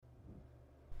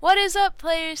What is up,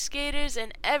 players, skaters,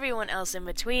 and everyone else in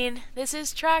between? This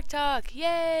is Track Talk.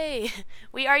 Yay!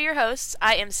 We are your hosts.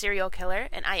 I am Serial Killer,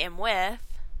 and I am with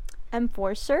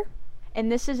Enforcer,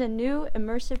 and this is a new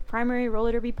immersive primary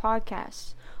roller derby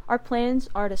podcast. Our plans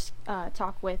are to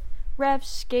talk with refs,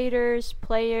 skaters,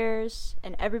 players,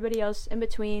 and everybody else in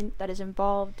between that is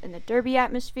involved in the derby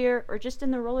atmosphere or just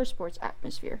in the roller sports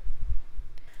atmosphere.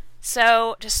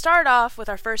 So, to start off with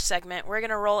our first segment, we're going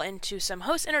to roll into some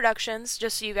host introductions,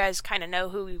 just so you guys kind of know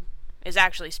who is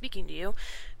actually speaking to you.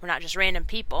 We're not just random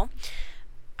people.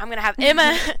 I'm going to have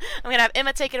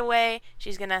Emma take it away.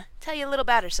 She's going to tell you a little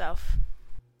about herself.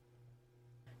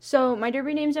 So, my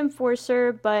derby name's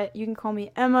Enforcer, but you can call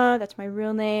me Emma. That's my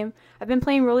real name. I've been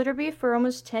playing roller derby for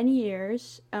almost 10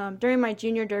 years. During my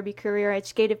junior derby career, I'd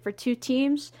skated for two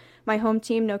teams. My home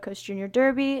team, No Coast Junior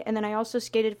Derby, and then I also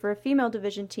skated for a female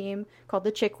division team called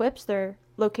the Chick Whips. They're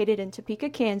located in Topeka,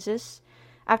 Kansas.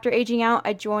 After aging out,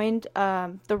 I joined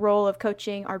the role of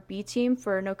coaching our B team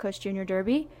for No Coast Junior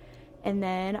Derby, and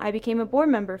then I became a board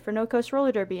member for No Coast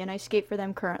Roller Derby, and I skate for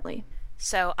them currently.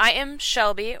 So, I am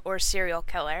Shelby, or Serial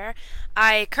Killer.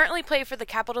 I currently play for the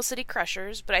Capital City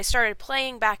Crushers, but I started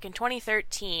playing back in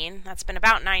 2013. That's been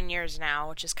about 9 years now,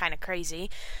 which is kind of crazy.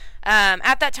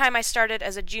 At that time, I started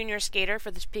as a junior skater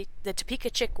for the Topeka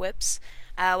Chick Whips.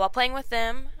 While playing with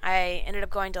them, I ended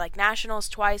up going to nationals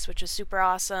twice, which was super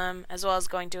awesome, as well as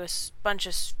going to a bunch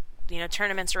of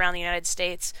tournaments around the United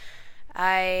States.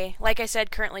 Like I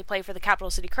said, currently play for the Capital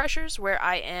City Crushers, where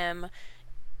I am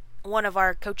one of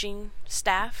our coaching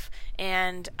staff,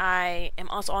 and I am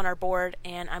also on our board,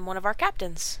 and I'm one of our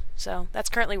captains. So that's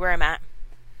currently where I'm at.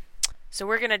 So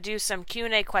we're going to do some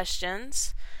Q&A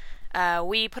questions.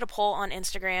 We put a poll on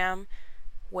Instagram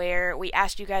where we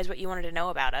asked you guys what you wanted to know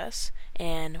about us,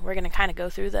 and we're going to kind of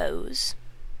go through those.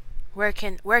 Where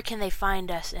can they find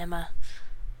us, Emma?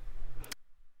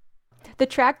 The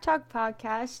Track Talk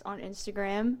Podcast on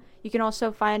Instagram. You can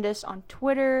also find us on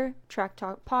Twitter, Track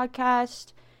Talk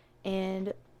Podcast,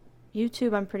 and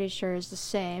YouTube, I'm pretty sure, is the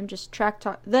same. Just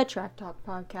the Track Talk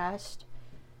Podcast.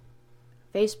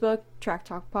 Facebook, Track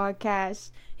Talk Podcast.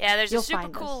 Yeah, there's a super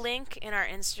cool link in our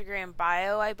Instagram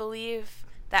bio, I believe,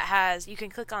 you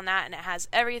can click on that, and it has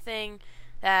everything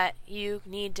that you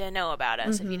need to know about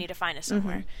us if you need to find us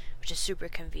somewhere, which is super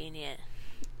convenient.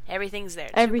 Everything's there.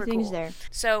 It's Everything's super cool. there.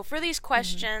 So for these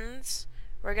questions,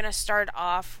 we're going to start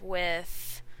off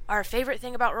with our favorite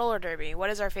thing about roller derby. What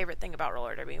is our favorite thing about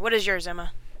roller derby? What is yours,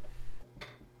 Emma?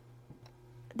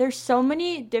 There's so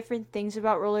many different things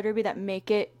about roller derby that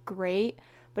make it great,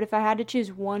 but if I had to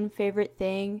choose one favorite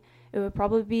thing, it would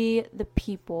probably be the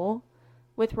people.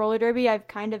 With roller derby, I've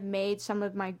kind of made some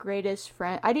of my greatest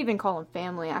friends. I'd even call them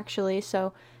family, actually.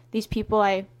 So these people,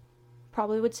 I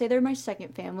probably would say they're my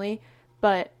second family,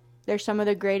 but they're some of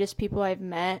the greatest people I've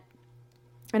met,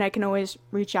 and I can always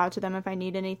reach out to them if I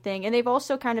need anything. And they've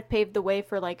also kind of paved the way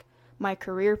for my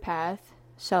career path.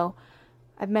 So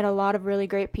I've met a lot of really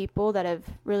great people that have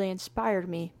really inspired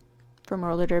me from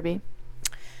roller derby.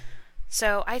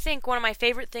 So I think one of my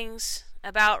favorite things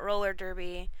about roller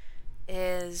derby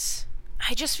is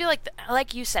I just feel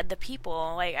like you said, the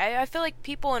people. I feel like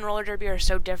people in roller derby are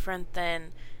so different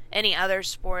than any other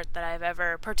sport that I've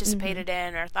ever participated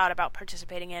in or thought about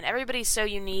participating in. Everybody's so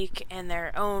unique in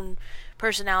their own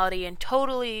personality and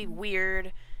totally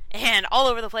weird and all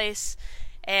over the place.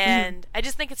 And I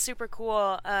just think it's super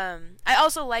cool. I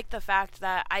also like the fact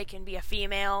that I can be a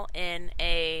female in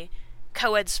a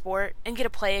co-ed sport and get to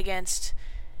play against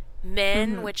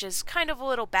men, which is kind of a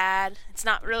little bad. It's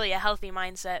not really a healthy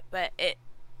mindset, but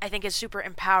I think is super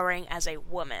empowering as a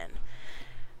woman.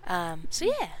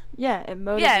 So yeah, it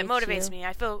motivates me.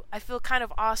 I feel kind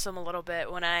of awesome a little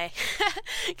bit when I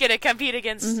get to compete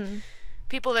against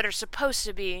people that are supposed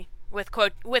to be with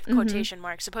quotation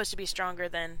marks supposed to be stronger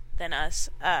than us.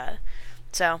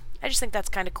 So I just think that's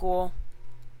kind of cool.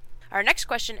 Our next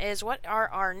question is, what are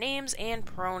our names and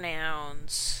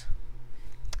pronouns?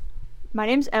 My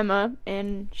name's Emma,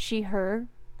 and she, her.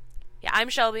 Yeah, I'm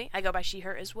Shelby. I go by she,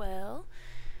 her as well.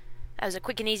 That was a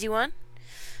quick and easy one.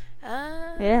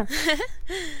 Yeah.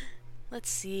 Let's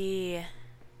see.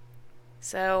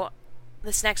 So,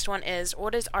 this next one is,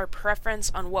 what is our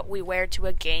preference on what we wear to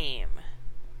a game?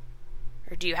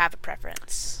 Or do you have a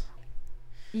preference?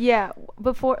 Yeah,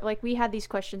 before, we had these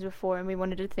questions before, and we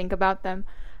wanted to think about them.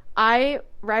 I,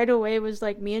 right away, was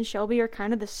me and Shelby are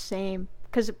kind of the same.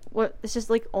 Because this is,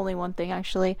 only one thing,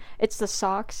 actually. It's the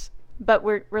socks, but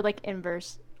we're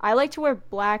inverse. I like to wear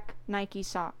black Nike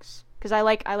socks. Because I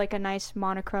like a nice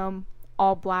monochrome,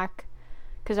 all black.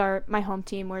 Because my home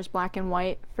team wears black and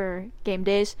white for game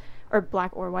days. Or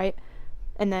black or white.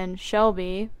 And then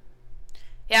Shelby.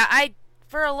 Yeah,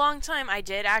 for a long time I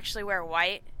did actually wear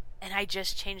white, and I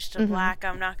just changed to black,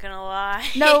 I'm not gonna lie.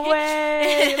 No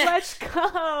way! Let's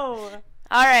go!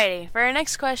 Alrighty, for our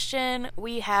next question,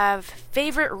 we have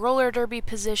favorite roller derby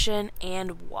position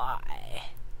and why.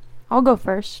 I'll go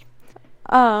first.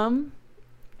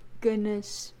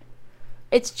 Goodness.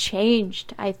 It's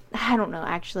changed. I don't know,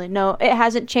 actually. No, it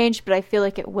hasn't changed, but I feel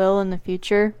like it will in the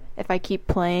future if I keep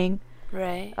playing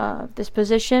Right. this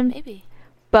position. Maybe.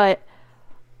 But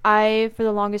for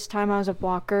the longest time, I was a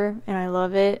blocker, and I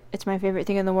love it. It's my favorite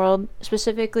thing in the world.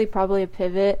 Specifically, probably a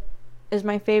pivot is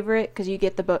my favorite, because you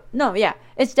get no, yeah,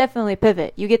 it's definitely a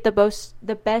pivot. You get the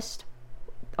best,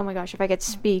 oh my gosh, if I could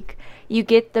speak, you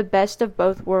get the best of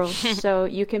both worlds. So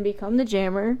you can become the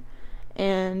jammer,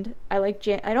 and I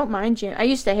don't mind jam. I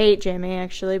used to hate jamming,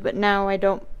 actually, but now I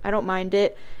don't mind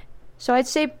it. So I'd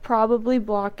say probably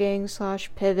blocking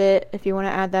 / pivot, if you want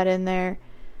to add that in there.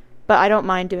 But I don't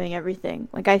mind doing everything.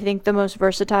 Like, I think the most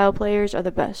versatile players are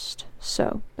the best.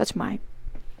 So that's mine.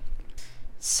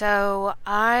 So,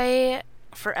 I,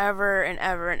 forever and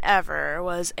ever and ever,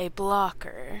 was a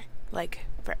blocker. Like,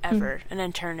 forever, an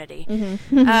eternity.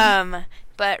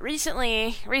 But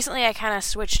recently I kind of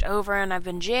switched over, and I've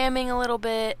been jamming a little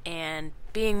bit, and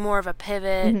being more of a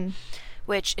pivot,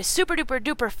 which is super duper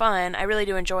duper fun. I really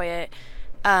do enjoy it.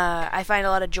 I find a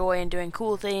lot of joy in doing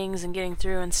cool things and getting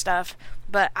through and stuff.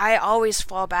 But I always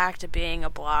fall back to being a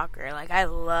blocker. Like, I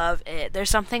love it. There's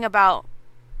something about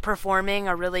performing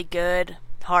a really good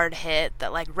hard hit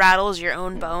that, like, rattles your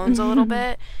own bones a little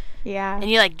bit. Yeah. And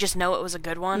you, like, just know it was a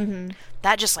good one.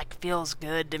 That just, like, feels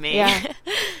good to me. Yeah.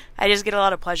 I just get a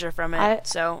lot of pleasure from it.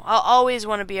 So I'll always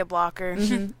want to be a blocker.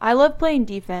 I love playing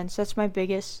defense. That's my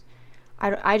biggest.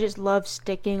 I just love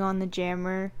sticking on the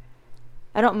jammer.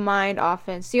 I don't mind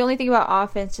offense. The only thing about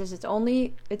offense is it's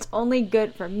only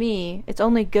good for me. It's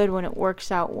only good when it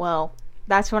works out well.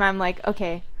 That's when I'm like,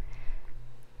 okay.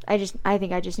 I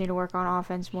think I just need to work on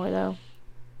offense more, though.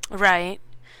 Right.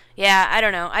 Yeah, I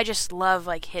don't know. I just love,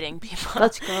 like, hitting people.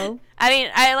 Let's go. I mean,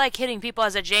 I like hitting people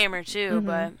as a jammer, too,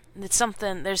 but there's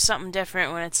something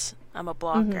different when I'm a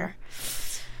blocker.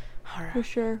 For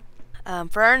sure.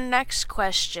 For our next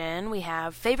question, we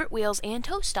have favorite wheels and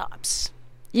toe stops.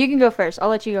 You can go first. I'll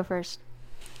let you go first.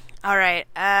 Alright,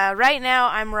 right now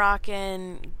I'm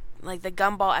rocking, like, the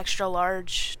Gumball extra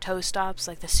large toe stops,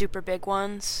 like the super big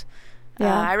ones.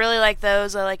 Yeah. I really like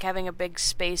those. I like having a big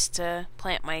space to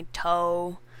plant my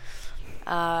toe.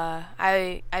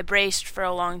 I braced for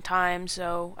a long time,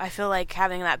 so I feel like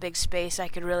having that big space, I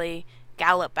could really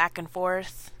gallop back and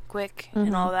forth quick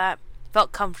and all that.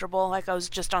 Felt comfortable, like I was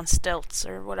just on stilts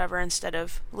or whatever instead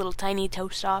of little tiny toe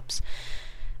stops.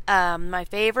 My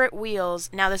favorite wheels,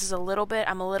 now this is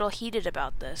I'm a little heated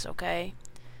about this, okay?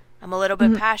 I'm a little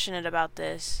bit passionate about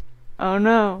this. Oh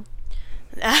no.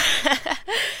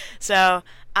 So,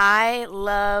 I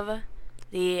love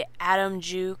the Atom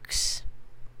Jukes.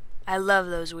 I love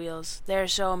those wheels. They're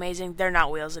so amazing. They're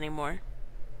not wheels anymore.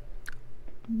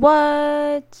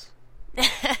 What?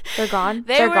 They're gone?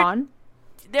 They're gone?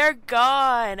 They're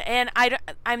gone. And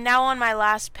I'm now on my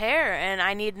last pair, and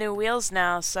I need new wheels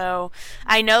now. So,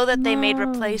 I know that they made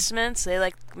replacements. They,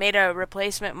 like, made a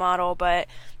replacement model, but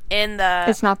in the...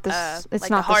 It's not the it's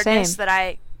like not the hardness same. that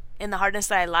I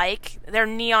like, they're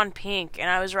neon pink, and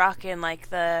I was rocking,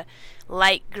 like, the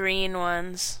light green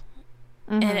ones,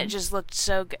 and it just looked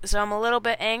so good. So I'm a little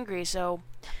bit angry. So,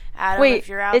 Adam, if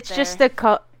you're out there, it's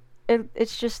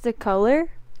just the color.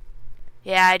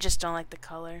 Yeah, I just don't like the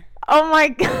color. Oh my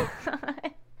god.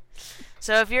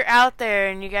 So if you're out there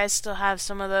and you guys still have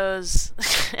some of those,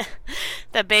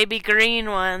 the baby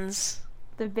green ones.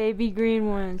 The baby green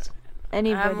ones.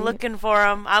 Anybody. I'm looking for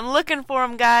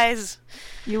them, guys.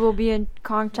 You will be in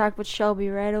contact with Shelby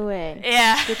right away.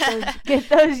 Yeah. Get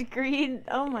those green.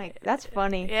 Oh my, that's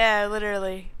funny. Yeah,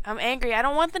 literally. I'm angry. I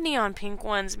don't want the neon pink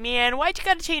ones. Man, why'd you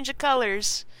gotta change the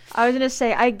colors? I was gonna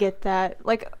say, I get that.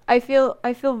 Like, I feel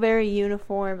very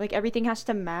uniform. Like, everything has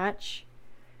to match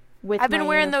with my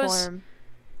uniform.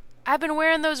 I've been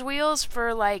wearing those wheels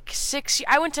for like 6 years.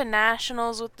 I went to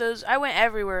nationals with those. I went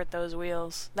everywhere with those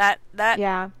wheels. That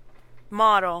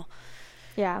model.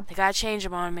 Yeah. They gotta change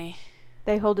them on me.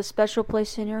 They hold a special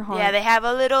place in your heart. Yeah, they have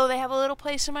a little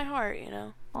place in my heart, you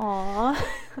know. Aww.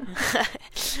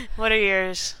 What are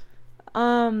yours?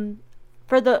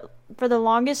 For the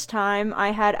longest time,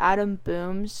 I had Atom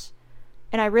Booms,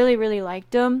 and I really, really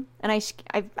liked them. And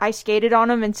I skated on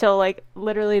them until, like,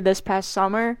 literally this past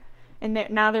summer, and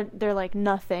they're like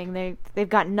nothing. They've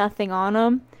got nothing on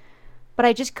them. But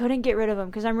I just couldn't get rid of them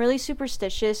because I'm really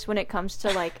superstitious when it comes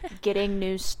to, like, getting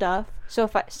new stuff. So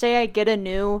if I get a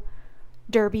new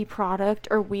derby product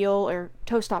or wheel or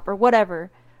toe stop or whatever,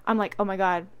 I'm like, oh my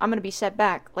god, I'm gonna be set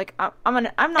back. Like I'm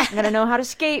not gonna know how to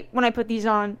skate when I put these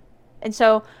on. And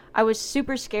so I was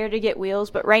super scared to get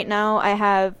wheels, but right now I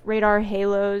have Radar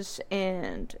Halos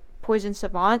and Poison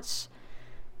Savants,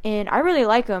 and I really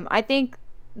like them. I think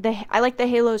I like the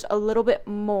Halos a little bit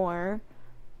more,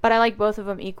 but I like both of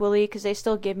them equally because they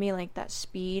still give me like that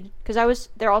speed. Because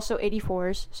they're also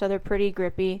 84s, so they're pretty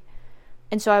grippy.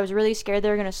 And so I was really scared they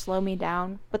were gonna slow me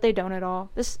down, but they don't at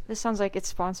all. This sounds like it's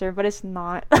sponsored, but it's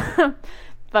not.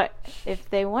 But if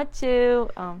they want to,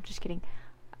 just kidding.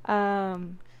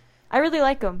 I really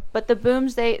like them, but the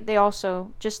booms they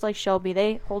also, just like Shelby,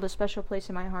 they hold a special place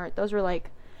in my heart. Those are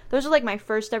like my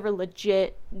first ever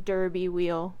legit derby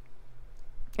wheel.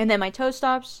 And then my toe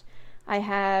stops, I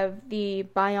have the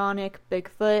Bionic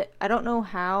Bigfoot. I don't know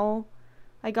how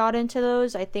I got into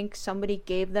those. I think somebody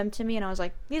gave them to me, and I was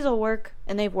like, these will work,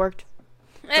 and they've worked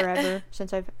forever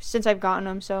since I've gotten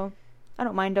them. So I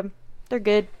don't mind them. They're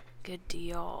good. Good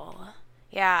deal.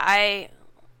 Yeah, I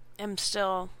am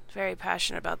still very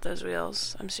passionate about those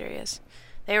wheels. I'm serious.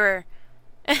 They were.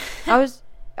 I was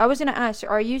gonna ask,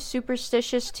 are you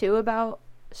superstitious too about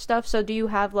stuff? So do you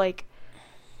have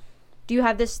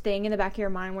this thing in the back of your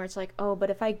mind where it's like, oh, but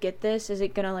if I get this, is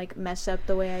it gonna like mess up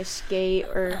the way I skate?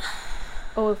 Or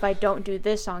oh, if I don't do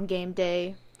this on game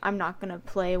day, I'm not gonna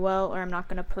play well, or I'm not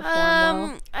gonna perform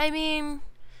well? I mean,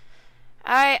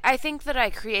 I think that I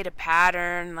create a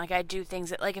pattern. Like, I do things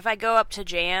that, like, if I go up to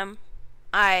jam,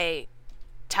 I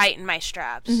tighten my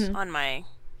straps on my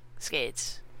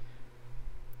skates.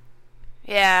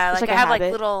 Yeah, like I have like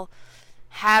little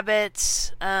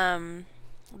habits.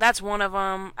 That's one of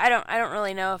them. I don't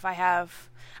really know if I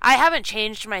haven't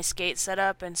changed my skate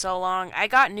setup in so long. I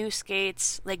got new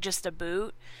skates, like just a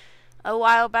boot, a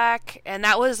while back, and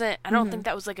that wasn't, I don't think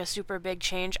that was like a super big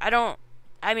change.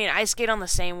 I skate on the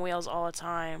same wheels all the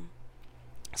time.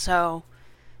 So,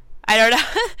 I don't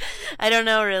know. I don't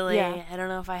know really. Yeah. I don't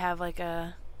know if I have like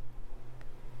a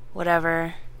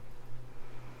whatever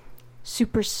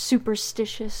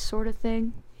superstitious sort of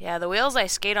thing. Yeah, the wheels I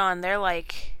skate on, they're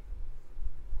like,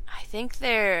 I think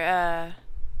they're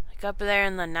like up there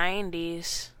in the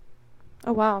 90s.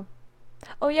 Oh wow.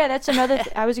 Oh yeah, that's another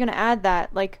I was gonna add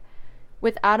that, like,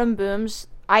 with Atom Booms,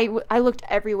 I looked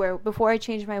everywhere before I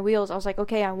changed my wheels. I was like,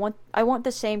 okay, I want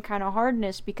the same kind of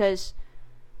hardness, because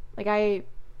like I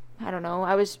don't know,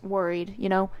 I was worried,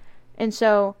 and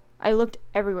so I looked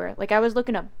everywhere. Like, I was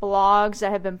looking at blogs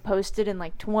that had been posted in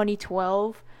like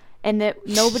 2012, and that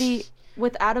nobody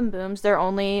with Atom Booms, they're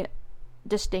only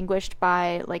distinguished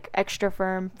by like extra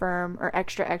firm, or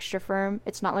extra firm.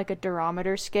 It's not like a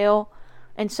durometer scale.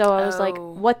 And so I was like,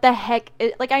 what the heck?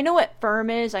 Like, I know what firm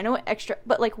is, I know what extra,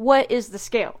 but like, what is the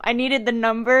scale? I needed the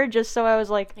number, just so I was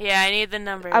like, yeah, I need the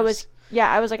numbers. I was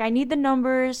like, I need the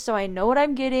numbers so I know what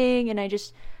I'm getting, and I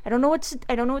don't know what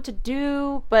to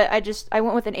do, but I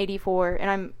went with an 84,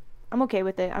 and I'm okay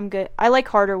with it. I'm good. I like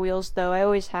harder wheels though. I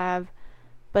always have,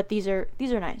 but these are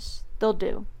nice. They'll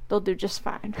do just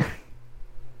fine.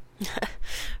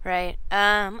 Right.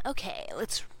 Okay,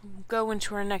 let's go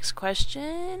into our next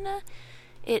question.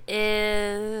 It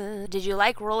is, did you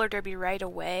like roller derby right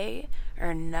away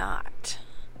or not?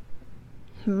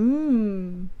 Did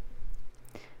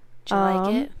you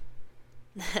like it?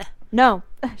 No.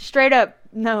 Straight up,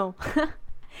 no.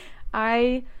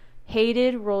 I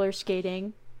hated roller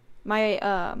skating.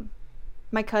 My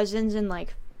my cousins and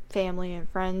like family and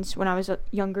friends, when I was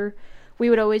younger, they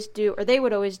would always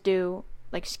do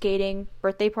like skating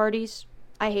birthday parties.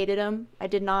 I hated them. I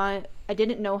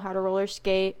didn't know how to roller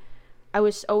skate. I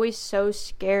was always so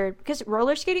scared, because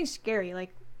roller skating's scary.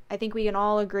 Like, I think we can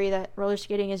all agree that roller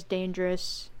skating is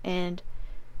dangerous, and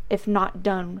if not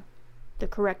done the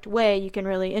correct way, you can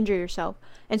really injure yourself.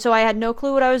 And so I had no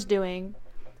clue what I was doing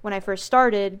when I first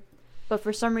started, but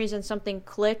for some reason something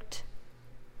clicked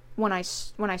when I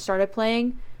started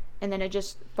playing, and then it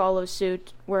just followed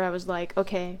suit, where I was like,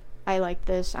 okay, I like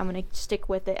this, I'm gonna stick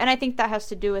with it. And I think that has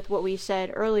to do with what we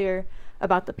said earlier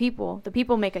about the people. The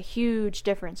people make a huge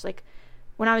difference. Like,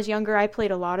 when I was younger, I played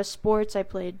a lot of sports. I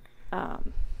played,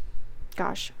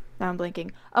 gosh, now I'm blanking.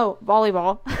 Oh,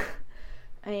 volleyball.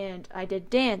 And I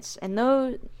did dance. And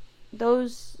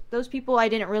those people I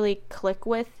didn't really click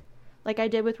with like I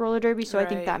did with roller derby, so right. I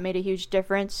think that made a huge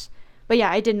difference. But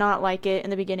yeah, I did not like it in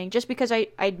the beginning, just because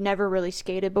I'd never really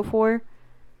skated before.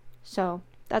 So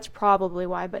that's probably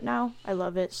why. But now I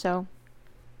love it, so...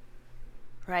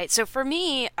 Right. So for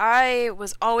me, I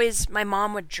was always, my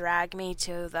mom would drag me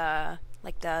to the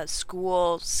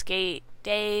school skate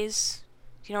days.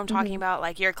 You know what I'm talking about?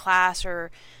 Like your class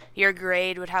or your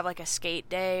grade would have like a skate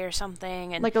day or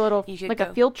something, and Like a little, you could like go.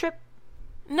 a field trip?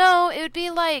 No, it would be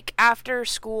like after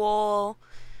school,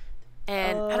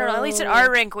 and I don't know. At least at Oh.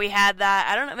 our rink we had that.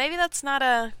 I don't know. Maybe that's not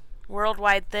a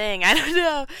worldwide thing. I don't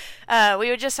know. We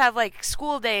would just have like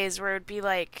school days where it'd be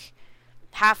like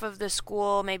half of the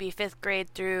school, maybe fifth grade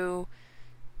through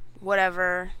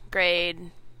whatever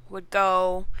grade, would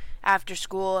go after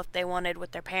school if they wanted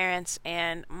with their parents,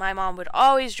 and my mom would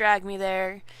always drag me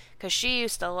there because she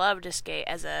used to love to skate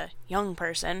as a young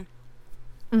person,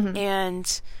 Mm-hmm.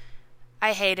 and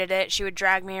I hated it. She would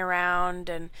drag me around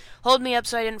and hold me up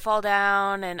so I didn't fall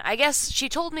down, and I guess she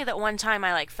told me that one time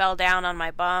I like fell down on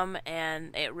my bum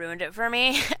and it ruined it for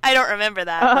me. I don't remember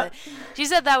that, but she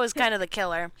said that was kind of the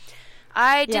killer.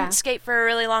 I Yeah. didn't skate for a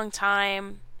really long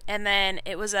time, and then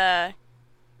it was a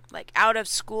like out of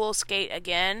school skate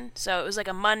again. So it was like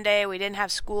a Monday. We didn't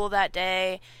have school that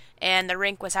day, and the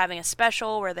rink was having a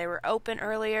special where they were open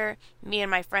earlier. Me and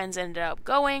my friends ended up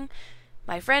going.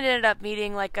 My friend ended up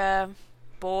meeting like a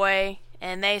boy,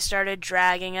 and they started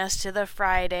dragging us to the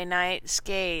Friday night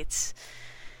skates.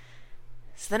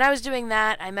 So then I was doing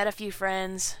that. I met a few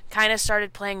friends, kind of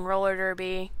started playing roller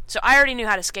derby. So I already knew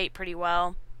how to skate pretty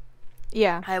well.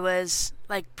 Yeah. I was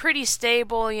like pretty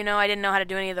stable, you know. I didn't know how to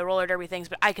do any of the roller derby things,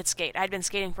 but I could skate. I'd been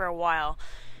skating for a while.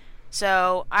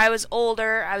 So I was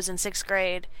older. I was in 6th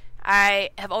grade.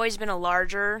 I have always been a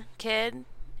larger kid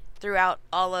throughout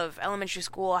all of elementary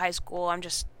school, high school. I'm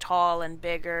just tall and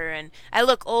bigger, and I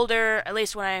look older. At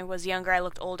least when I was younger, I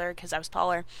looked older because I was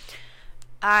taller.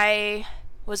 I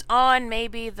was on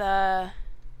maybe the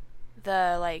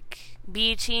like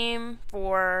B team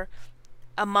for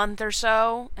a month or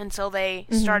so until they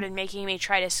started making me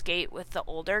try to skate with the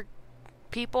older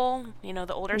people, you know,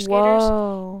 the older skaters.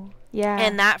 Whoa. Yeah.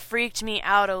 And that freaked me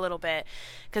out a little bit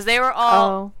because they were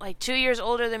all like 2 years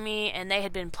older than me, and they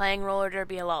had been playing roller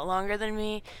derby a lot longer than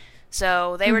me.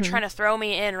 So they were trying to throw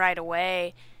me in right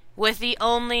away with the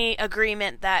only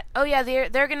agreement that, oh yeah,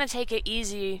 they're going to take it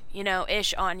easy, you know,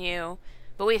 ish on you,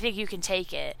 but we think you can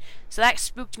take it. So that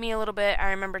spooked me a little bit. I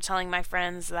remember telling my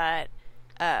friends that,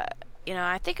 you know,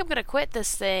 I think I'm going to quit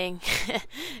this thing.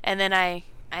 And then I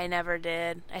never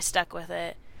did. I stuck with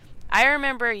it. I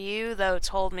remember you, though,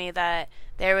 told me that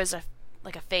there was a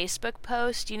Facebook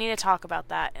post. You need to talk about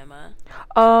that, Emma.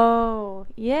 Oh,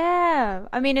 yeah.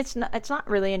 I mean, it's not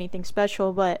really anything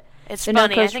special, but It's the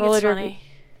funny. I no-coast think roller it's derby. funny.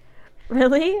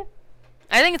 Really?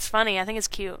 I think it's funny. I think it's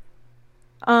cute.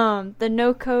 The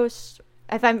no coast.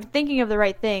 If I'm thinking of the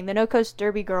right thing, the no coast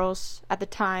derby girls at the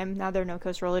time, now they're no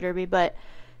coast roller derby, but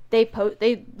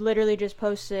they literally just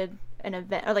posted an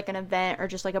event or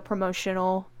just like a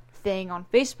promotional thing on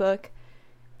Facebook,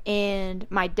 and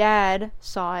my dad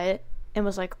saw it and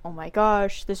was like, "Oh my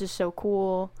gosh, this is so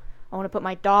cool. I want to put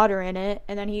my daughter in it."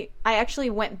 And then I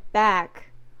actually went back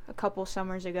a couple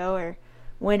summers ago or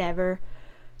whenever,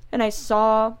 and I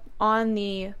saw on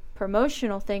the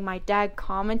promotional thing my dad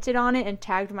commented on it and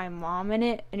tagged my mom in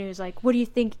it, and he was like, "What do you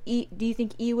think? Do you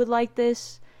think E would like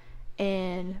this?"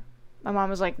 And my mom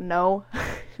was like, "No."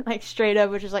 Like straight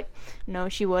up, which is like, no,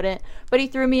 she wouldn't. But he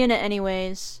threw me in it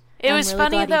anyways. It was really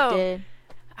funny, glad he though. did.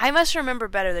 I must remember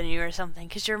better than you or something,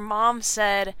 because your mom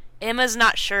said Emma's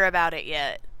not sure about it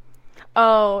yet.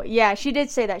 Oh, yeah, she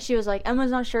did say that. She was like, Emma's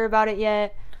not sure about it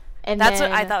yet. And That's then,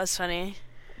 what I thought was funny.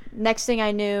 next thing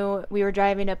I knew, we were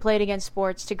driving to Play It Again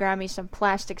Sports to grab me some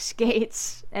plastic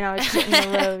skates, and I was sitting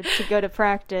in the road to go to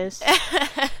practice.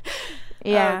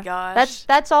 Yeah. Oh gosh.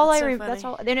 That's all That's I so that's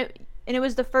funny. all. Then it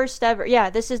was the first ever. Yeah,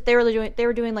 they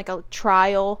were doing like a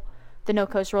trial. The No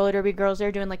Coast Roller Derby girls, they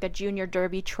were doing like a junior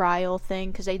derby trial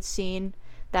thing because they'd seen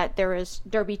that there was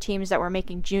derby teams that were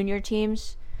making junior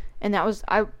teams, and that was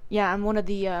I'm one of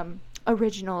the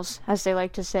originals, as they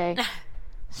like to say.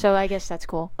 So I guess that's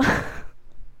cool.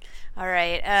 All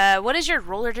right. What is your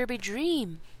roller derby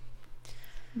dream?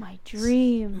 My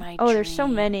dream. My There's so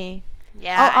dream. many.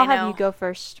 Yeah, I'll I know. have you go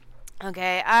first.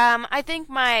 Okay. I think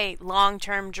my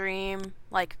long-term dream,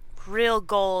 like real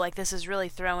goal, like this is really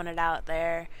throwing it out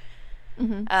there.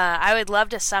 I would love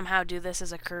to somehow do this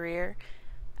as a career.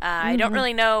 I don't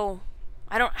really know.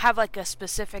 I don't have like a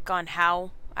specific on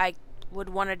how I would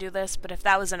want to do this, but if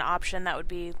that was an option, that would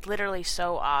be literally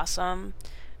so awesome.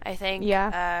 I think.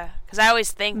 Yeah. Because I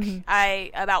always think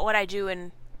about what I do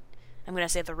in, I'm gonna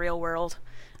say the real world.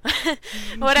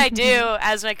 What I do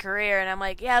as my career, and I'm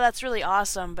like, yeah, that's really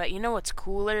awesome, but you know what's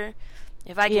cooler?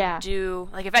 If I could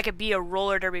if I could be a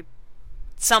roller derby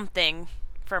something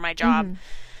for my job.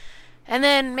 And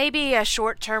then maybe a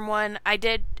short-term one. I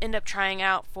did end up trying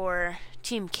out for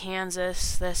Team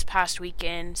Kansas this past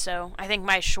weekend, so I think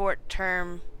my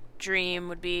short-term dream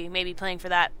would be maybe playing for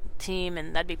that team,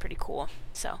 and that'd be pretty cool.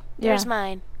 So there's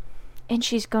mine. And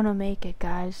she's gonna make it,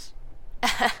 guys.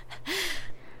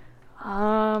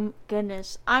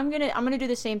 Goodness. I'm gonna do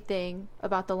the same thing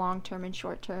about the long term and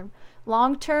short term.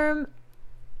 Long term,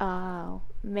 oh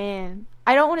man,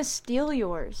 I don't want to steal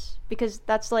yours because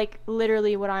that's like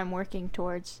literally what I'm working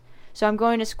towards. So I'm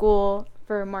going to school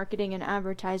for marketing and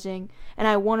advertising, and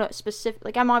I want to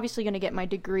I'm obviously gonna get my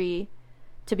degree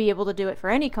to be able to do it for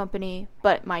any company,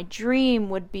 but my dream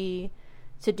would be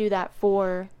to do that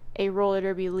for a roller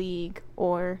derby league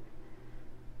or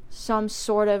some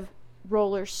sort of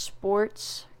roller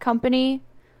sports company,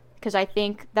 because I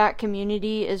think that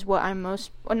community is what I'm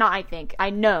most, well, not I think,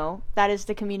 I know that is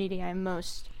the community I'm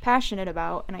most passionate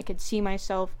about, and I could see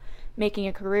myself making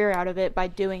a career out of it by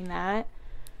doing that.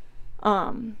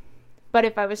 But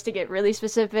if I was to get really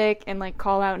specific and like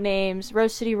call out names,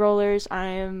 Rose City Rollers,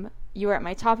 you are at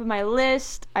my top of my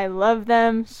list. I love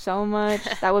them so much.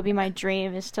 That would be my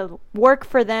dream, is to work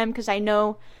for them, because I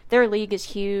know their league is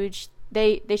huge.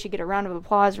 They should get a round of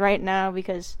applause right now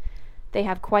because they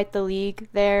have quite the league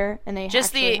there, and they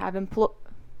just have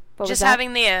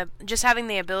having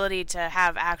the ability to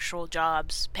have actual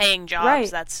jobs, paying jobs. Right.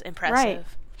 That's impressive. Right.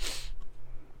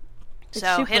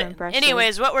 So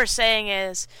anyways, what we're saying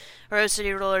is, Rose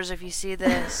City Rollers, if you see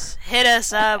this, hit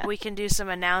us up. We can do some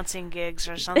announcing gigs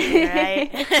or something,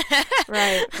 right?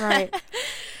 right.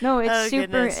 No, it's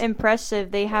super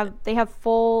impressive. They have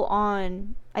full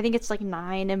on, I think it's like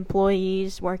 9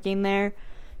 employees working there.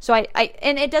 So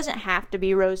and it doesn't have to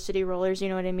be Rose City Rollers, you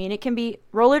know what I mean? It can be,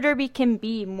 roller derby can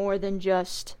be more than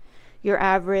just your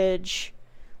average,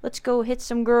 let's go hit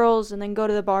some girls and then go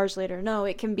to the bars later. No,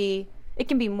 it can be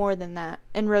more than that.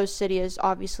 And Rose City is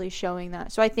obviously showing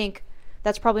that. So I think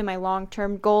that's probably my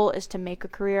long-term goal, is to make a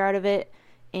career out of it.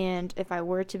 And if I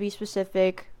were to be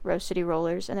specific, Rose City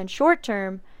Rollers. And then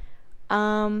short-term,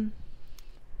 I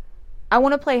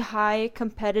want to play high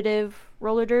competitive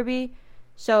roller derby.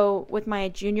 So with my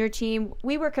junior team,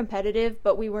 we were competitive,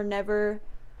 but we were never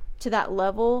to that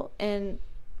level. And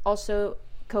also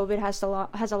COVID has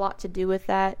a lot to do with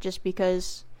that, just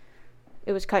because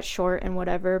it was cut short and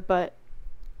whatever. But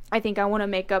I think I want to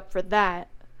make up for that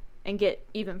and get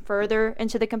even further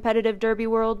into the competitive derby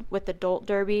world with adult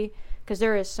derby, because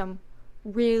there is some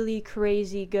really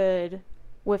crazy good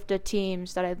WIFTA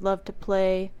teams that I'd love to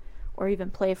play or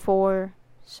even play for.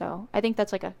 So I think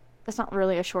that's not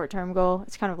really a short-term goal.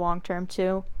 It's kind of long-term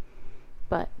too.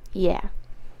 But yeah.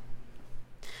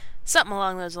 Something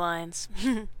along those lines.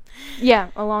 Yeah,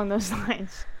 along those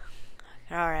lines.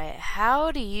 All right.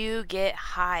 How do you get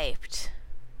hyped?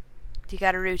 Do you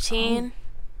got a routine?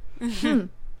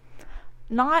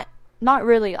 Not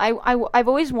really. I've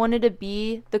always wanted to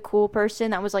be the cool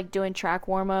person that was like doing track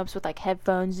warm-ups with like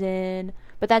headphones in,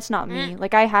 but that's not me.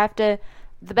 Like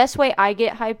the best way I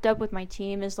get hyped up with my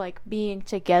team is like being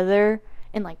together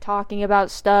and like talking about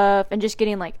stuff and just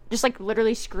getting just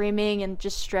literally screaming and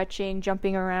just stretching,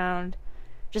 jumping around,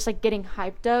 just like getting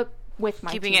hyped up with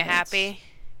my keeping teammates. It happy.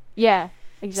 Yeah,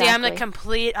 exactly. See, I'm the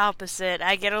complete opposite.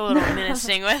 I get a little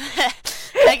menacing with it.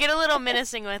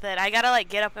 I gotta like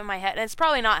get up in my head. And it's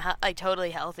probably not like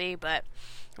totally healthy, but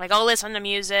like I'll listen to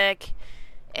music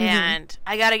and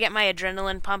I gotta get my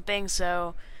adrenaline pumping.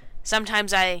 So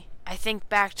sometimes I think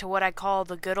back to what I call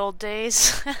the good old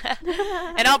days.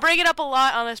 And I'll bring it up a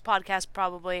lot on this podcast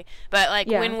probably. But like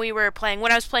when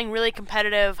I was playing really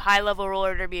competitive high level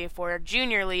roller derby for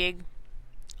junior league,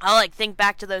 I'll like think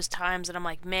back to those times and I'm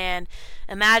like, man,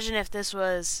 imagine if this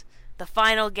was the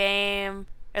final game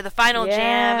or the final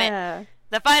jam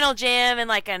in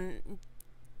like a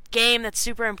game that's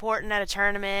super important at a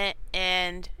tournament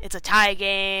and it's a tie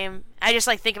game. I just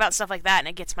like think about stuff like that and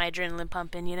it gets my adrenaline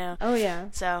pumping, you know? Oh yeah.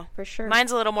 So for sure.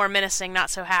 Mine's a little more menacing, not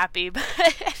so happy, but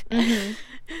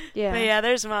yeah. But yeah,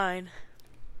 there's mine.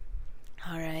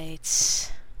 All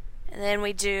right. And then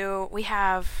we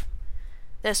have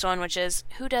this one, which is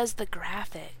who does the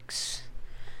graphics?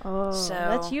 Oh, so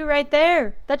that's you right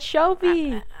there. That's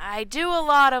Shelby. I do a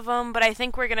lot of them, but I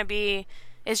think we're going to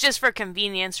it's just for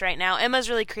convenience right now. Emma's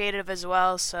really creative as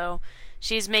well, so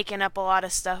she's making up a lot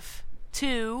of stuff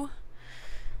too.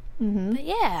 But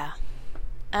yeah.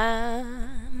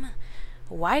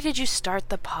 Why did you start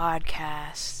the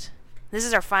podcast? This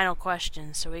is our final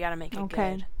question, so we got to make it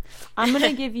good. I'm going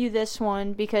to give you this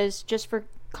one because just for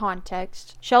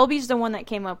context, Shelby's the one that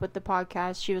came up with the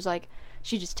podcast.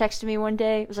 She just texted me one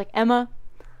day. It was like, Emma,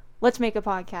 let's make a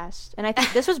podcast. And I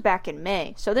think this was back in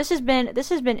May. So this has been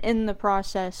in the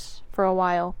process for a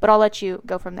while, but I'll let you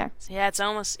go from there. Yeah,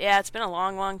 it's been a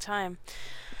long, long time.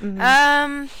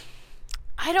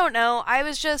 I don't know. I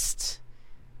was just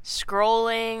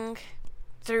scrolling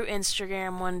through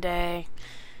Instagram one day,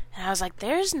 and I was like,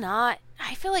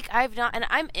 I feel like I've not, and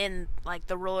I'm in, like,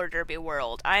 the roller derby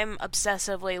world. I'm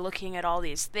obsessively looking at all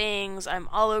these things. I'm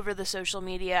all over the social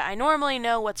media. I normally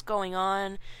know what's going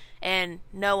on and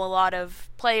know a lot of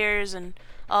players and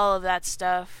all of that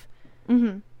stuff.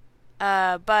 Mm-hmm.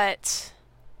 But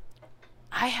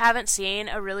I haven't seen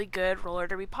a really good roller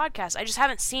derby podcast. I just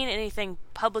haven't seen anything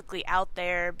publicly out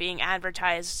there being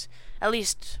advertised, at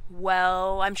least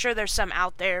well. I'm sure there's some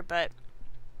out there, but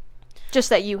Just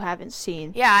that you haven't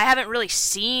seen. yeah, I haven't really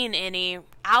seen any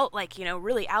out, like,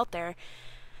 really out there.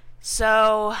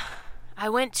 So I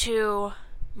went to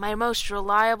my most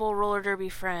reliable roller derby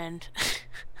friend.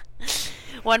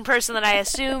 One person that I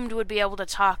assumed would be able to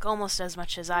talk almost as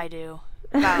much as I do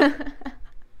about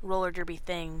roller derby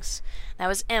things. That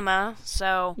was Emma.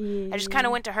 So I just kind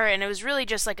of went to her, and it was really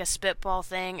just like a spitball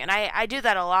thing. And I do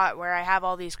that a lot, where I have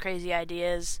all these crazy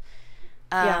ideas.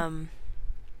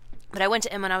 But I went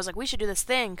to Emma and I was like, we should do this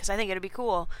thing because I think it'd be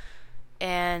cool.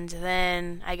 And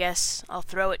then I guess I'll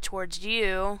throw it towards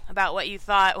you about what you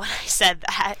thought when I said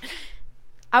that.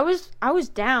 I was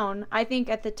down. I think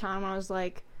at the time I was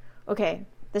like, okay,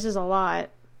 this is a lot.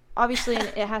 Obviously,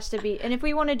 it has to be, and if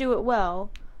we want to do it well,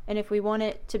 and if we want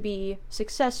it to be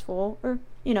successful, or,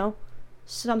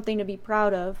 something to be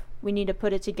proud of, we need to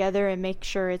put it together and make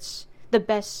sure it's the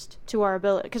best to our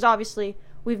ability. Because obviously,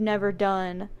 we've never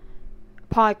done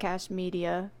podcast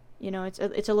media.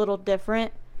 It's a little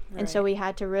different. Right. And so we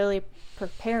had to really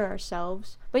prepare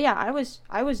ourselves. But yeah,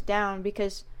 I was down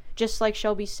because just like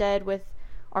Shelby said with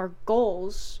our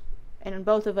goals, and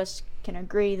both of us can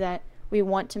agree that we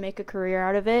want to make a career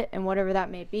out of it, and whatever that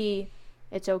may be,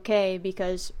 it's okay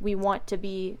because we want to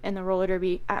be in the roller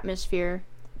derby atmosphere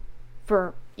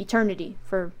for eternity,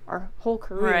 for our whole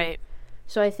career. Right.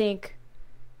 So I think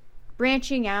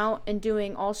branching out and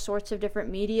doing all sorts of different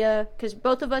media, because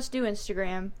both of us do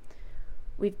Instagram.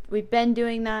 We've been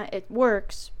doing that. It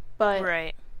works, but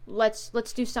right. Let's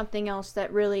do something else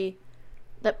that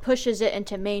pushes it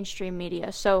into mainstream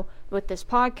media. So with this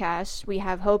podcast, we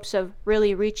have hopes of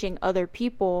really reaching other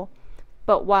people,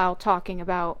 but while talking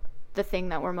about the thing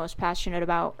that we're most passionate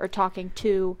about, or talking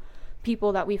to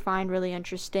people that we find really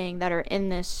interesting that are in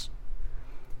this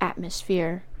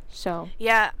atmosphere. So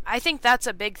yeah, I think that's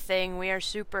a big thing. We are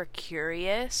super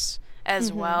curious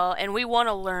as well, and we want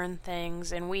to learn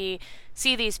things, and we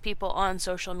see these people on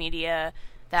social media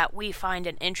that we find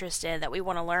an interest in, that we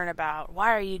want to learn about.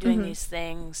 Why are you doing these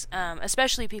things?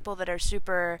 Especially people that are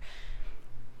super,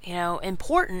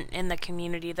 important in the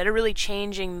community, that are really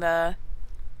changing the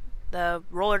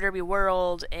roller derby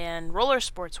world and roller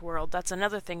sports world. That's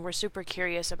another thing we're super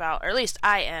curious about, or at least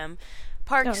I am.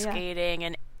 Park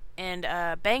skating and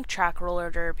bank track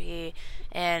roller derby,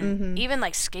 and even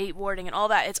like skateboarding and all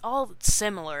that. It's all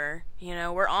similar.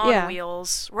 We're on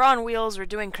wheels. We're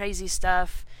doing crazy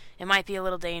stuff. It might be a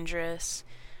little dangerous.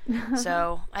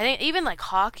 So I think even like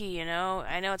hockey,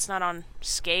 I know it's not on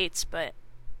skates, but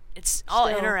it's all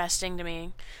interesting to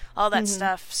me, all that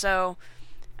stuff. So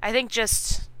I think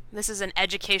just this is an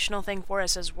educational thing for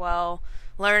us as well,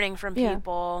 learning from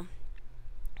people,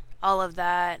 all of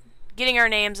that, getting our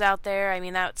names out there. I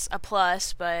mean, that's a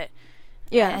plus, but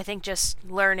I think just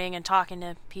learning and talking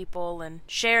to people and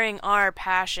sharing our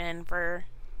passion for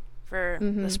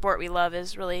the sport we love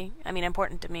is really,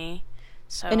 important to me.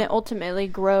 So, and it ultimately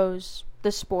grows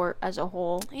the sport as a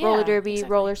whole. Yeah, roller derby,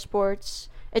 exactly. Roller sports.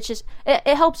 It's just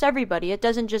it helps everybody. It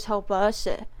doesn't just help us.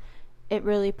 It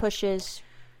really pushes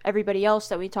everybody else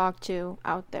that we talk to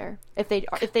out there. If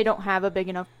they don't have a big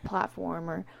enough platform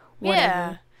or whatever.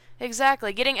 Yeah,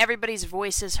 exactly. Getting everybody's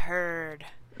voices heard,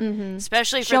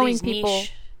 especially for showing these people.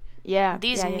 niche.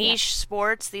 These niche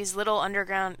sports, these little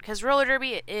underground, because roller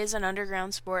derby is an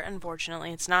underground sport,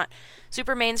 unfortunately. It's not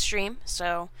super mainstream,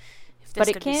 so if this but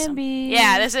it could can be.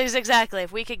 Yeah, this is exactly.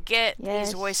 If we could get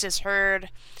these voices heard,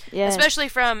 especially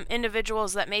from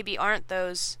individuals that maybe aren't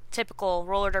those typical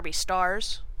roller derby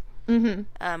stars,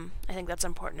 I think that's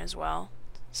important as well.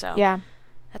 So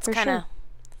that's kind of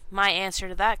my answer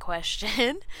to that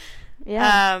question.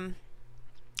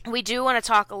 We do want to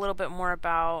talk a little bit more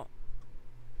about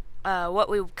what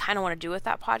we kind of want to do with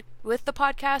with the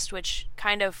podcast, which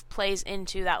kind of plays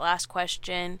into that last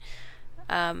question.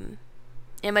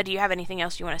 Emma, do you have anything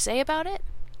else you want to say about it?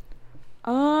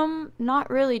 Not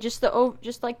really. Just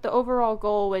like the overall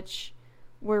goal, which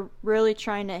we're really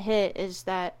trying to hit, is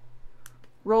that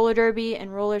roller derby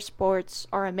and roller sports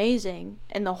are amazing,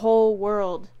 and the whole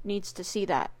world needs to see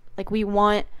that. Like we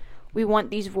want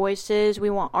these voices,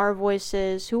 we want our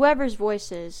voices, whoever's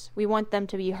voices, we want them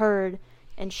to be heard.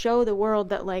 And show the world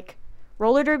that, like,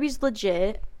 roller derby's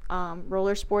legit.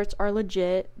 roller sports are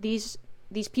legit. These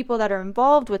people that are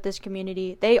involved with this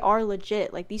community, they are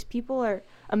legit. Like, these people are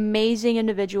amazing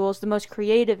individuals, the most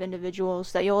creative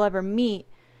individuals that you'll ever meet.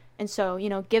 And so,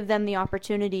 give them the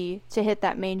opportunity to hit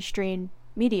that mainstream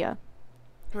media.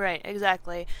 Right,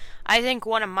 exactly. I think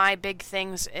one of my big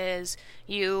things is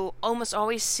you almost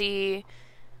always see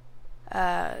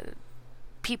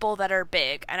people that are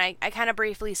big, and I kind of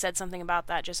briefly said something about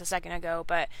that just a second ago,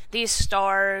 but these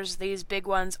stars, these big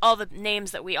ones, all the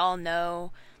names that we all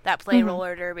know that play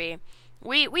roller derby,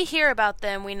 we hear about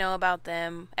them, we know about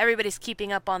them, everybody's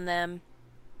keeping up on them,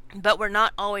 but we're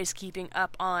not always keeping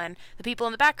up on the people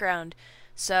in the background.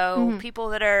 So people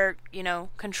that are,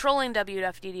 controlling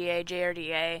WFDDA,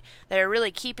 JRDA, that are really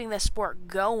keeping the sport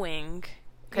going,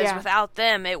 because without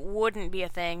them, it wouldn't be a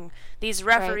thing. These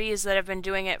referees that have been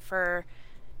doing it for,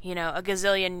 a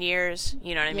gazillion years,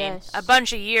 you know what I mean? A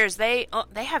bunch of years, they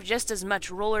have just as much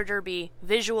roller derby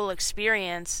visual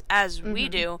experience as we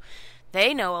do.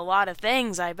 They know a lot of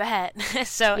things, I bet.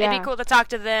 So it'd be cool to talk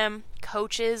to them,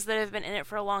 coaches that have been in it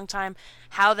for a long time,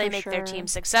 how they make their team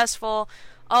successful,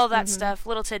 all that stuff,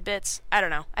 little tidbits. I don't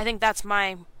know. I think that's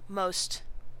my most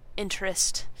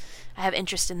interest. I have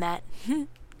interest in that.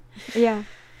 Yeah.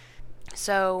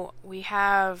 So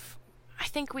I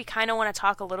think we kind of want to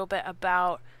talk a little bit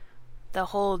about the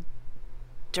whole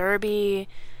derby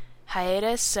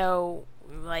hiatus. So,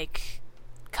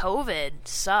 COVID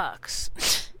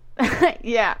sucks.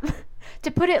 Yeah.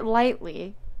 To put it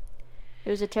lightly, it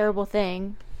was a terrible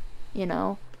thing, We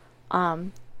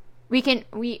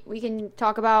can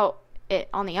talk about it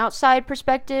on the outside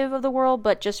perspective of the world,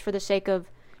 but just for the sake of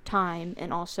time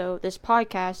and also this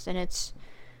podcast and its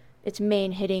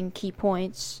main hitting key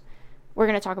points, we're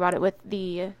going to talk about it with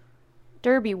the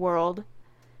derby world.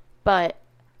 But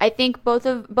I think both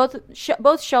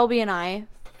Shelby and I,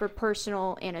 for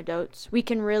personal anecdotes, we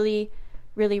can really,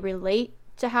 really relate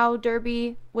to how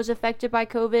derby was affected by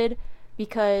COVID,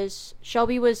 because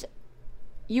Shelby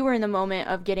you were in the moment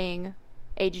of getting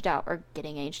aged out.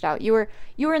 You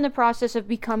were in the process of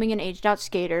becoming an aged out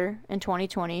skater in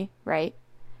 2020, right?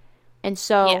 And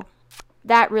so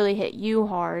that really hit you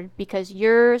hard, because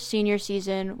your senior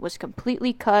season was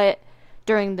completely cut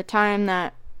during the time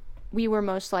that we were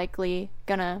most likely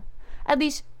gonna at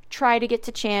least try to get to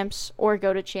champs or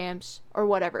go to champs or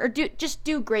whatever, or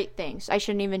do great things. I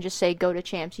shouldn't even just say go to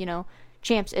champs.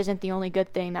 Champs isn't the only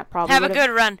good thing. That probably have a good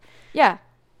run. Yeah.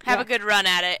 Have a good run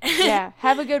at it. Yeah,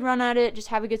 have a good run at it. Just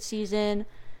have a good season.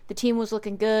 The team was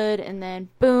looking good, and then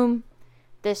boom,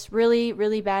 this really,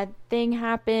 really bad thing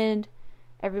happened.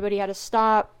 Everybody had to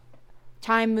stop.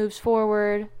 Time moves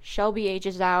forward. Shelby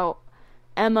ages out.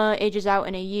 Emma ages out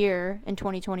in a year in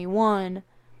 2021.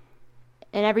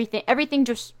 And everything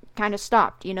just kind of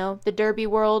stopped, The derby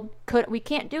world, we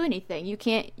can't do anything.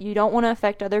 You don't want to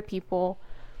affect other people.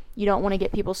 You don't want to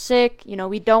get people sick.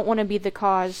 We don't want to be the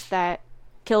cause that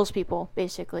kills people,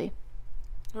 basically.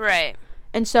 Right.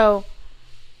 And so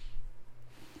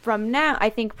from now, I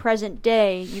think present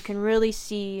day, you can really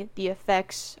see the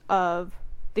effects of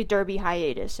the derby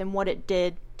hiatus and what it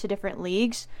did to different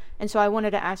leagues. And so I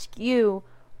wanted to ask you,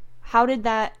 how did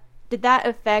that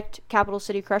affect Capital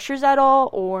City Crushers at all,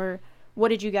 or what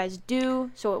did you guys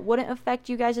do so it wouldn't affect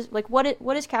you guys?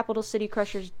 What is Capital City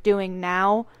Crushers doing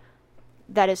now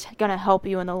that is going to help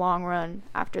you in the long run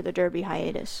after the derby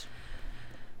hiatus?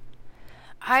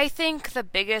 I think the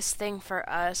biggest thing for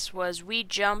us was we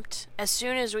jumped, as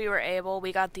soon as we were able,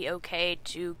 we got the okay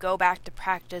to go back to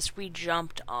practice, we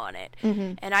jumped on it.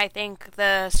 And I think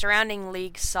the surrounding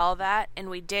leagues saw that, and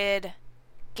we did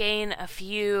gain a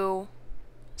few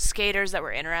skaters that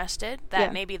were interested,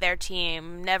 that maybe their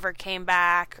team never came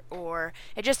back, or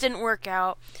it just didn't work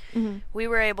out. We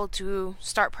were able to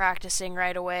start practicing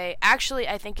right away. Actually,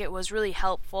 I think it was really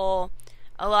helpful.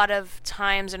 A lot of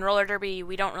times in roller derby,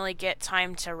 we don't really get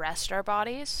time to rest our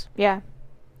bodies. Yeah.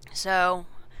 So,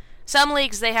 some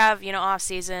leagues, they have, off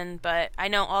season, but I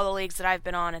know all the leagues that I've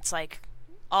been on, it's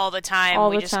all the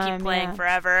time. We just keep playing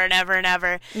forever and ever and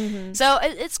ever. So,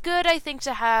 it's good, I think,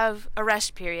 to have a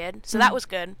rest period. So, that was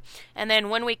good. And then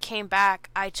when we came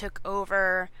back, I took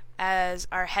over as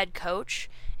our head coach,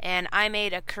 and I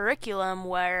made a curriculum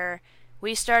where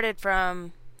we started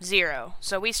from zero.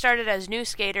 So we started as new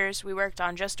skaters. We worked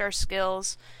on just our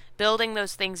skills, building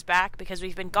those things back, because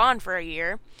we've been gone for a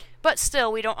year. But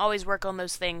still, we don't always work on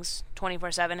those things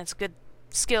 24/7. It's a good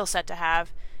skill set to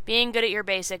have. Being good at your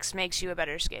basics makes you a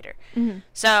better skater.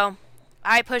 So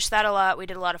I pushed that a lot. We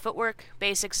did a lot of footwork,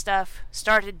 basic stuff.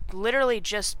 Started literally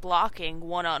just blocking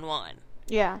one-on-one.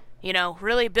 Yeah.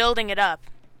 Really building it up.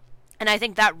 And I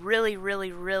think that really,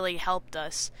 really, really helped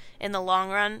us in the long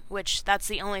run, which that's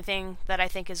the only thing that I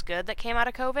think is good that came out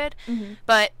of COVID. Mm-hmm.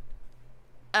 But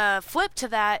flip to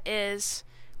that is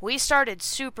we started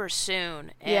super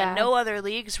soon, and no other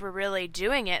leagues were really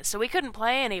doing it, so we couldn't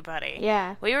play anybody.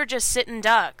 Yeah. We were just sitting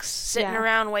ducks, sitting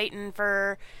around waiting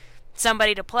for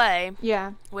somebody to play.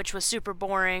 Yeah. Which was super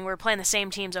boring. We're playing the same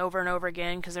teams over and over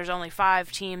again because there's only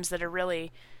 5 teams that are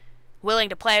really willing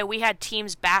to play. We had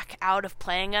teams back out of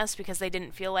playing us because they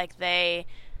didn't feel like they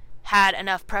had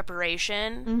enough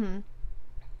preparation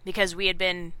because we had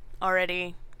been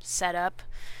already set up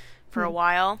for a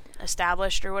while,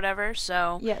 established or whatever.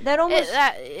 So yeah, that almost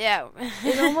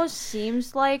it almost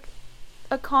seems like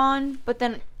a con, but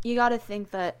then you got to think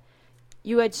that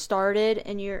you had started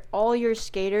and all your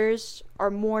skaters are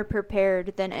more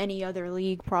prepared than any other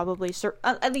league probably,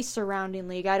 at least surrounding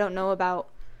league. I don't know about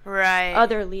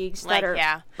other leagues that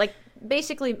are like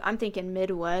basically I'm thinking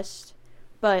Midwest,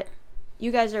 but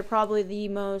you guys are probably the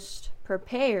most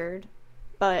prepared,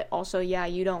 but also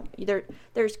you don't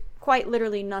there's quite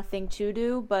literally nothing to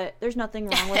do, but there's nothing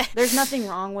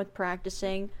wrong with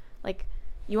practicing. Like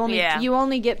you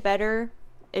only get better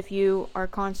if you are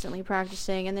constantly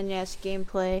practicing. And then yes,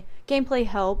 gameplay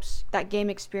helps. That game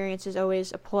experience is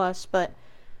always a plus, but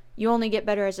you only get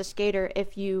better as a skater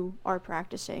if you are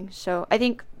practicing. So I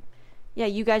think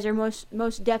you guys are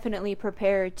most definitely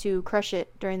prepared to crush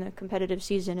it during the competitive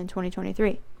season in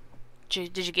 2023.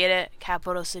 Did you get it?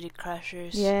 Capital City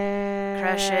Crushers. Yeah.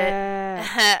 Crush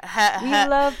it. We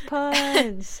love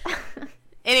puns.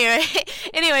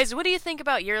 Anyways, what do you think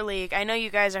about your league? I know you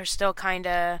guys are still kind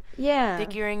of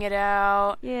figuring it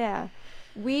out. Yeah.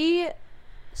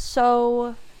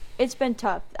 So it's been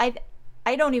tough.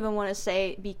 I don't even want to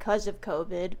say because of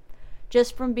COVID.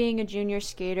 Just from being a junior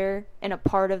skater and a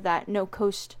part of that No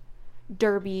Coast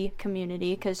Derby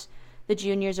community, because the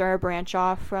juniors are a branch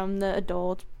off from the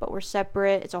adults, but we're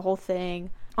separate. It's a whole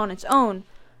thing on its own.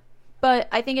 But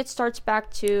I think it starts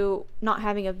back to not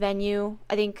having a venue.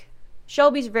 I think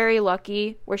Shelby's very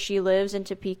lucky where she lives in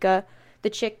Topeka.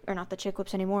 Not the Chick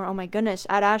Whips anymore. Oh my goodness.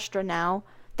 At Astra now,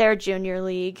 their junior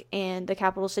league and the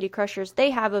Capital City Crushers, they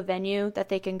have a venue that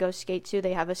they can go skate to.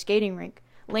 They have a skating rink.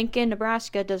 Lincoln,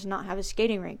 Nebraska does not have a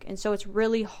skating rink. And so it's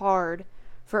really hard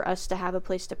for us to have a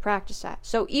place to practice at.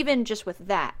 So even just with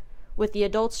that, with the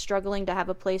adults struggling to have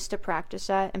a place to practice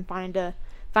at and find a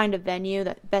venue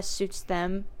that best suits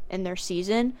them in their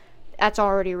season, that's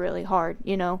already really hard,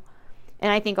 And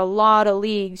I think a lot of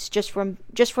leagues, just from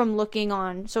looking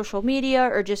on social media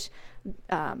or just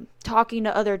talking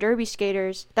to other derby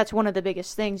skaters, that's one of the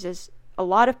biggest things is a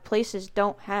lot of places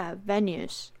don't have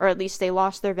venues, or at least they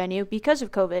lost their venue because of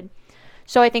COVID.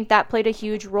 So I think that played a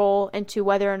huge role into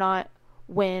whether or not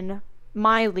when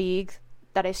my league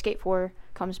that I skate for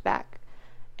comes back.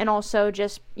 And also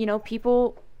just,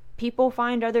 people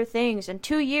find other things. In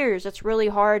 2 years, it's really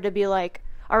hard to be like,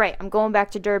 all right, I'm going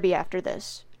back to derby after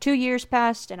this. 2 years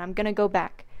passed and I'm going to go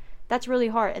back. That's really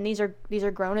hard. And these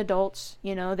are grown adults,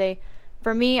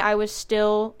 for me, I was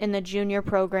still in the junior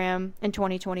program in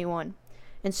 2021.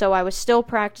 And so I was still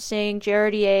practicing.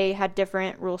 JRDA had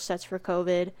different rule sets for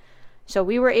COVID. So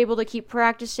we were able to keep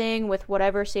practicing with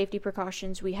whatever safety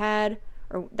precautions we had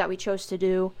or that we chose to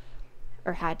do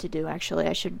or had to do, actually.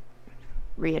 I should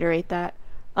reiterate that.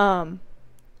 And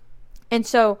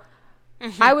so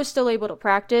I was still able to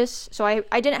practice. So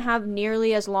I didn't have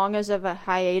nearly as long as of a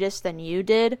hiatus than you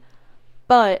did.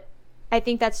 But I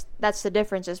think that's the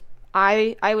difference is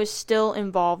I was still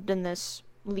involved in this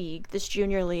league, this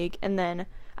junior league, and then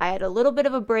I had a little bit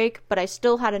of a break, but I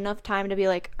still had enough time to be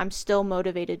like, I'm still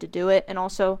motivated to do it. And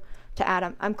also to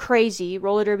add, I'm crazy.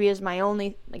 Roller derby is my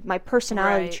only, my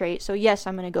personality trait. So yes,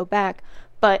 I'm going to go back,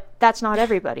 but that's not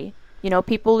everybody.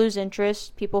 People lose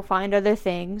interest, people find other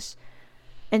things.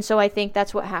 And so I think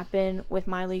that's what happened with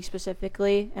my league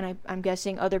specifically. And I'm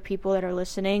guessing other people that are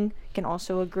listening can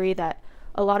also agree that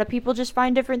a lot of people just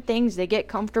find different things. They get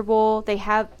comfortable. They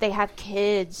have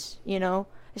kids,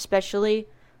 especially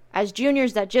as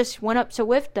juniors that just went up to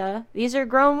WIFTA. These are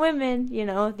grown women,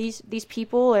 these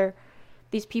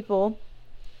people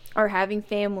are having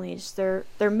families. They're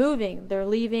moving, they're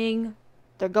leaving,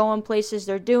 they're going places,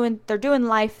 they're doing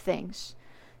life things.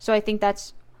 So I think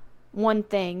that's one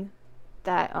thing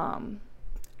that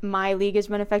my league has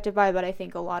been affected by, but I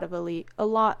think a lot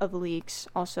of leagues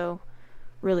also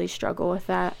really struggle with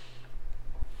that.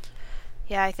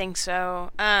 Yeah, I think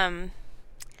so.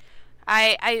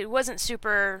 I wasn't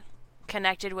super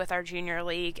connected with our junior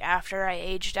league after I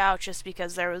aged out just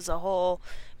because there was a whole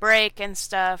break and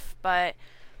stuff, but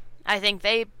I think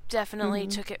they definitely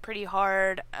took it pretty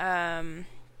hard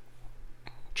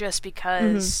just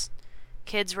because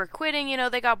kids were quitting,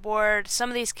 they got bored. Some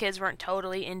of these kids weren't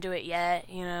totally into it yet,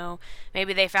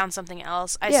 maybe they found something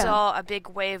else. I saw a big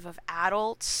wave of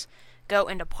adults go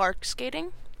into park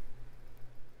skating.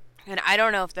 And I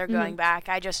don't know if they're going back.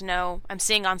 I just know I'm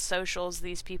seeing on socials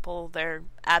these people, they're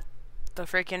at the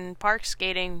freaking park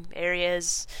skating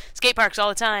areas, skate parks all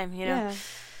the time, Yeah.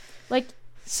 Like,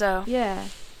 so. Yeah.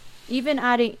 Even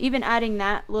adding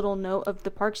that little note of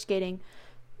the park skating,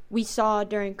 we saw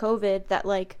during COVID that,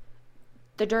 like,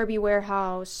 the Derby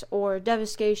Warehouse or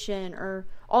Devastation or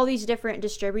all these different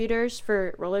distributors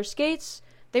for roller skates,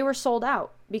 they were sold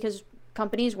out because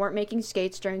companies weren't making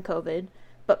skates during COVID.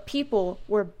 But people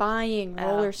were buying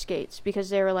roller skates because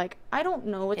they were like, I don't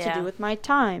know what to do with my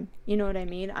time. You know what I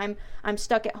mean? I'm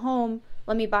stuck at home.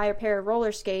 Let me buy a pair of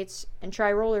roller skates and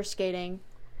try roller skating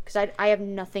because I have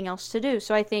nothing else to do.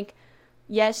 So I think,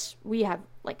 yes, we have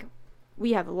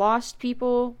lost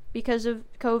people because of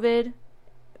COVID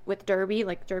with Derby.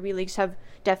 Like, Derby leagues have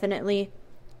definitely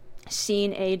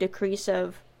seen a decrease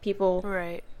of people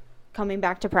coming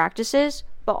back to practices.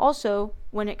 But also,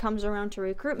 when it comes around to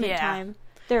recruitment time,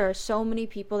 there are so many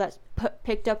people that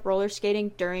picked up roller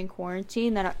skating during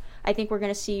quarantine that I think we're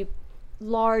going to see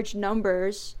large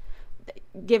numbers,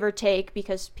 give or take,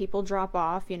 because people drop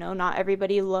off. Not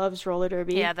everybody loves roller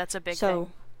derby. Yeah, that's a big thing.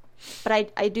 But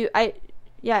I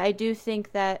do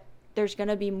think that there's going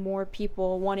to be more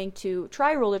people wanting to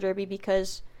try roller derby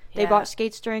because they bought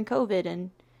skates during COVID,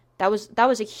 and that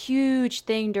was a huge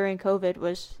thing during COVID.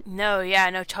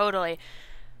 No, totally.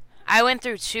 I went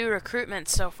through 2 recruitments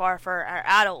so far for our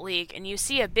adult league, and you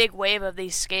see a big wave of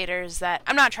these skaters that,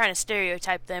 I'm not trying to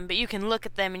stereotype them, but you can look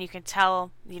at them and you can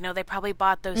tell, they probably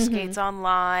bought those skates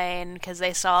online because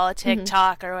they saw a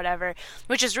TikTok or whatever,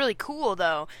 which is really cool,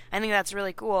 though. I think that's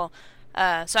really cool.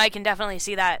 So I can definitely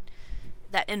see that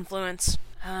influence.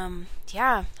 I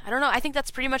don't know. I think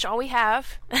that's pretty much all we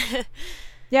have.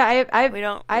 Yeah,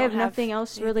 I have nothing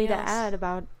else really to add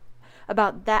about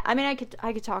that. I mean, I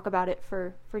could talk about it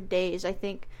for days. I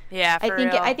think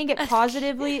it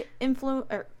positively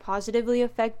positively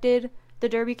affected the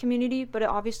derby community, but it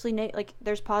obviously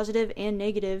there's positive and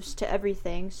negatives to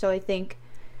everything. So I think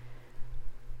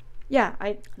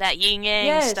that yin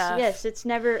yang stuff. Yes, it's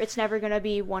never going to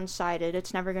be one-sided.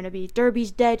 It's never going to be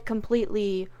Derby's dead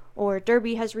completely or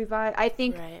Derby has revived. I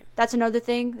think that's another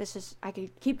thing. I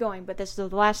could keep going, but this is the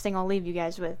last thing I'll leave you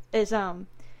guys with is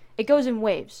it goes in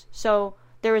waves. So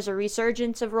there was a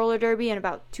resurgence of roller derby in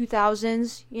about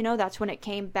 2000s. That's when it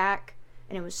came back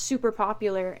and it was super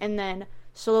popular. And then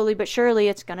slowly but surely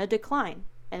it's going to decline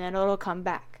and then it'll come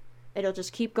back. It'll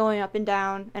just keep going up and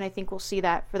down. And I think we'll see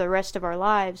that for the rest of our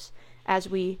lives as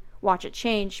we watch it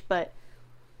change. But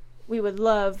we would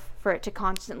love for it to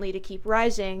constantly to keep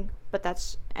rising. But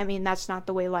that's not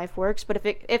the way life works. But if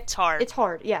it's hard. It's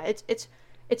hard. Yeah,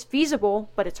 it's feasible,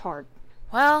 but it's hard.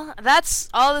 Well, that's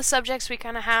all the subjects we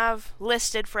kind of have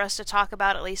listed for us to talk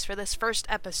about, at least for this first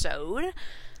episode.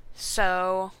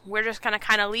 So we're just going to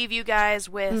kind of leave you guys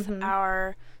with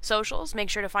our socials. Make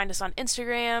sure to find us on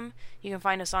Instagram. You can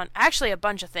find us on actually a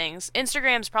bunch of things.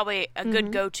 Instagram's probably a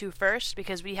good go-to first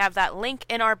because we have that link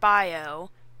in our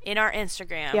bio in our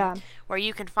Instagram where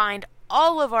you can find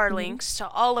all of our links to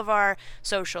all of our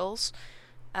socials.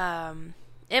 Emma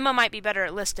might be better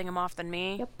at listing them off than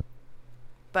me. Yep.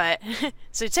 But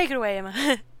so take it away,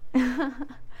 Emma.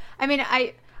 I mean,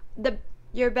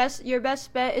 your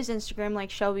best bet is Instagram, like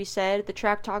Shelby said, the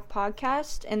Track Talk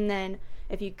podcast, and then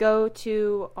if you go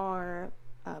to our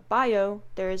bio,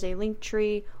 there is a link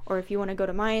tree, or if you want to go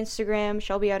to my Instagram,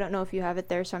 Shelby, I don't know if you have it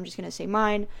there, so I'm just going to say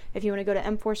mine. If you want to go to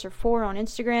mforcer4 on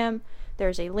Instagram,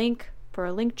 there's a link for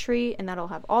a link tree, and that'll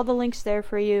have all the links there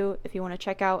for you. If you want to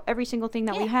check out every single thing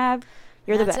that we have,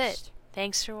 you're the best. It.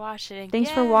 Thanks for watching.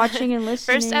 Thanks for watching and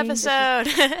listening. First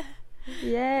episode.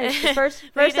 Yes, the first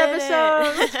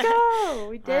episode. Let's go.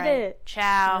 We did it.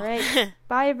 Ciao. All right.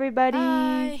 Bye, everybody.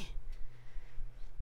 Bye.